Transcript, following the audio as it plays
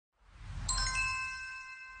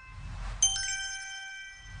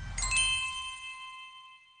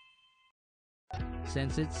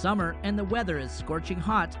Since it's summer and the weather is scorching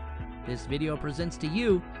hot, this video presents to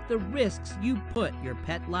you the risks you put your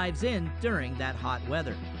pet lives in during that hot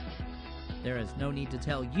weather. There is no need to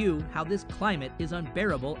tell you how this climate is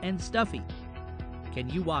unbearable and stuffy. Can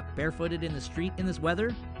you walk barefooted in the street in this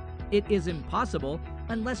weather? It is impossible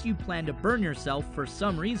unless you plan to burn yourself for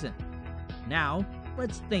some reason. Now,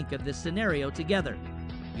 let's think of this scenario together.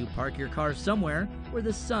 You park your car somewhere where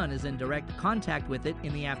the sun is in direct contact with it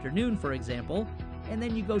in the afternoon, for example, and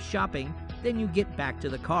then you go shopping, then you get back to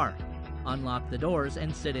the car, unlock the doors,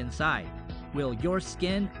 and sit inside. Will your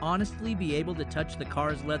skin honestly be able to touch the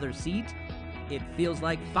car's leather seat? It feels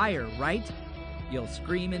like fire, right? You'll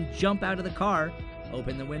scream and jump out of the car,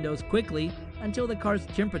 open the windows quickly until the car's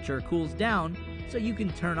temperature cools down so you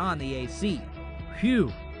can turn on the AC.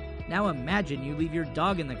 Phew! Now imagine you leave your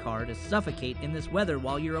dog in the car to suffocate in this weather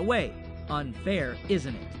while you're away. Unfair,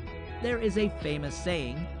 isn't it? There is a famous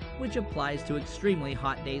saying which applies to extremely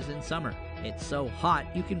hot days in summer. It's so hot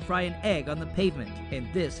you can fry an egg on the pavement, and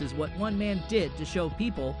this is what one man did to show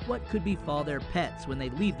people what could befall their pets when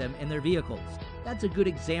they leave them in their vehicles. That's a good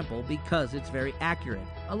example because it's very accurate.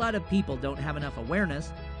 A lot of people don't have enough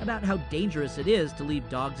awareness about how dangerous it is to leave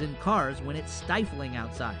dogs in cars when it's stifling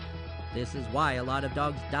outside. This is why a lot of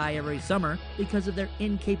dogs die every summer, because of their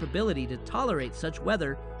incapability to tolerate such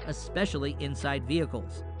weather, especially inside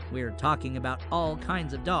vehicles. We're talking about all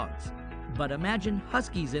kinds of dogs. But imagine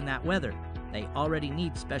huskies in that weather. They already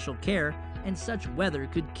need special care, and such weather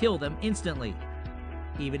could kill them instantly.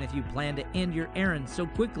 Even if you plan to end your errand so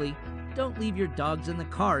quickly, don't leave your dogs in the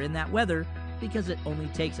car in that weather, because it only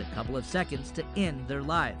takes a couple of seconds to end their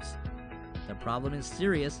lives. The problem is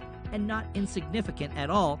serious and not insignificant at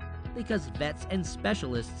all, because vets and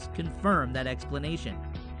specialists confirm that explanation.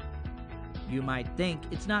 You might think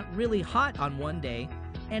it's not really hot on one day,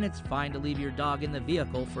 and it's fine to leave your dog in the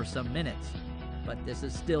vehicle for some minutes. But this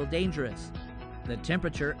is still dangerous. The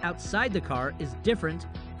temperature outside the car is different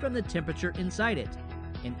from the temperature inside it.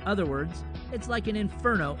 In other words, it's like an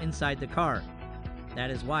inferno inside the car. That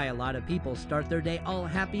is why a lot of people start their day all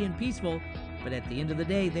happy and peaceful, but at the end of the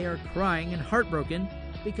day they are crying and heartbroken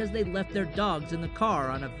because they left their dogs in the car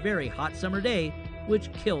on a very hot summer day,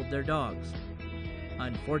 which killed their dogs.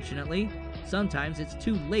 Unfortunately, sometimes it's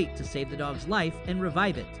too late to save the dog's life and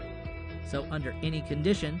revive it. So under any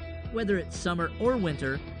condition, whether it's summer or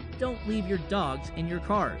winter, don't leave your dogs in your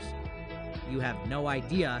cars. You have no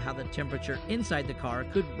idea how the temperature inside the car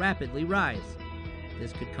could rapidly rise.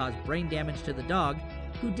 This could cause brain damage to the dog,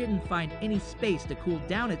 who didn't find any space to cool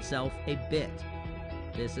down itself a bit.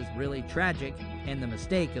 This is really tragic, and the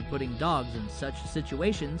mistake of putting dogs in such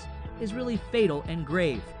situations is really fatal and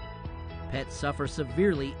grave. Pets suffer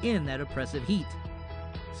severely in that oppressive heat.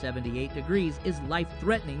 78 degrees is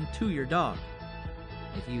life-threatening to your dog.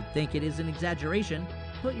 If you think it is an exaggeration,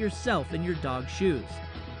 put yourself in your dog's shoes.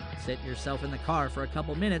 Sit yourself in the car for a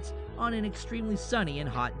couple minutes on an extremely sunny and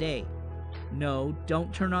hot day. No,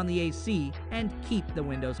 don't turn on the AC and keep the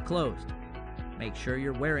windows closed. Make sure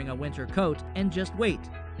you're wearing a winter coat and just wait.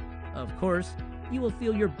 Of course, you will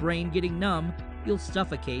feel your brain getting numb, you'll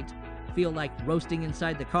suffocate, feel like roasting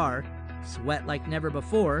inside the car, sweat like never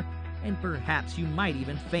before, and perhaps you might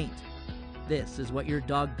even faint. This is what your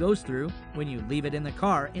dog goes through when you leave it in the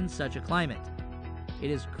car in such a climate. It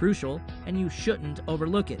is crucial, and you shouldn't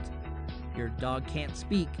overlook it. Your dog can't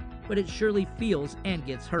speak, but it surely feels and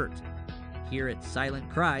gets hurt. Hear its silent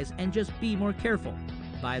cries and just be more careful.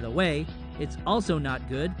 By the way, it's also not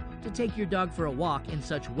good to take your dog for a walk in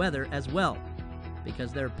such weather as well,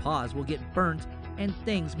 because their paws will get burnt and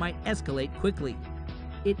things might escalate quickly.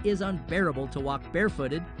 It is unbearable to walk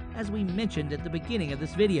barefooted, as we mentioned at the beginning of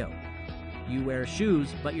this video. You wear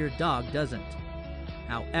shoes, but your dog doesn't.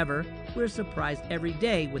 However, we're surprised every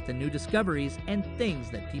day with the new discoveries and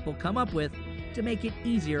things that people come up with to make it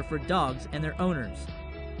easier for dogs and their owners.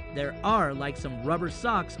 There are like some rubber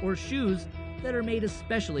socks or shoes that are made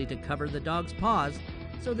especially to cover the dog's paws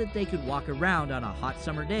so that they could walk around on a hot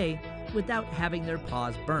summer day without having their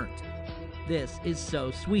paws burnt. This is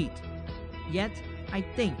so sweet. Yet, I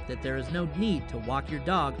think that there is no need to walk your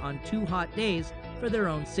dog on too hot days for their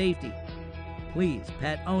own safety. Please,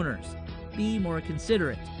 pet owners, be more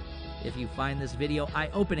considerate. If you find this video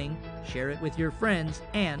eye-opening, share it with your friends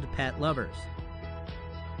and pet lovers.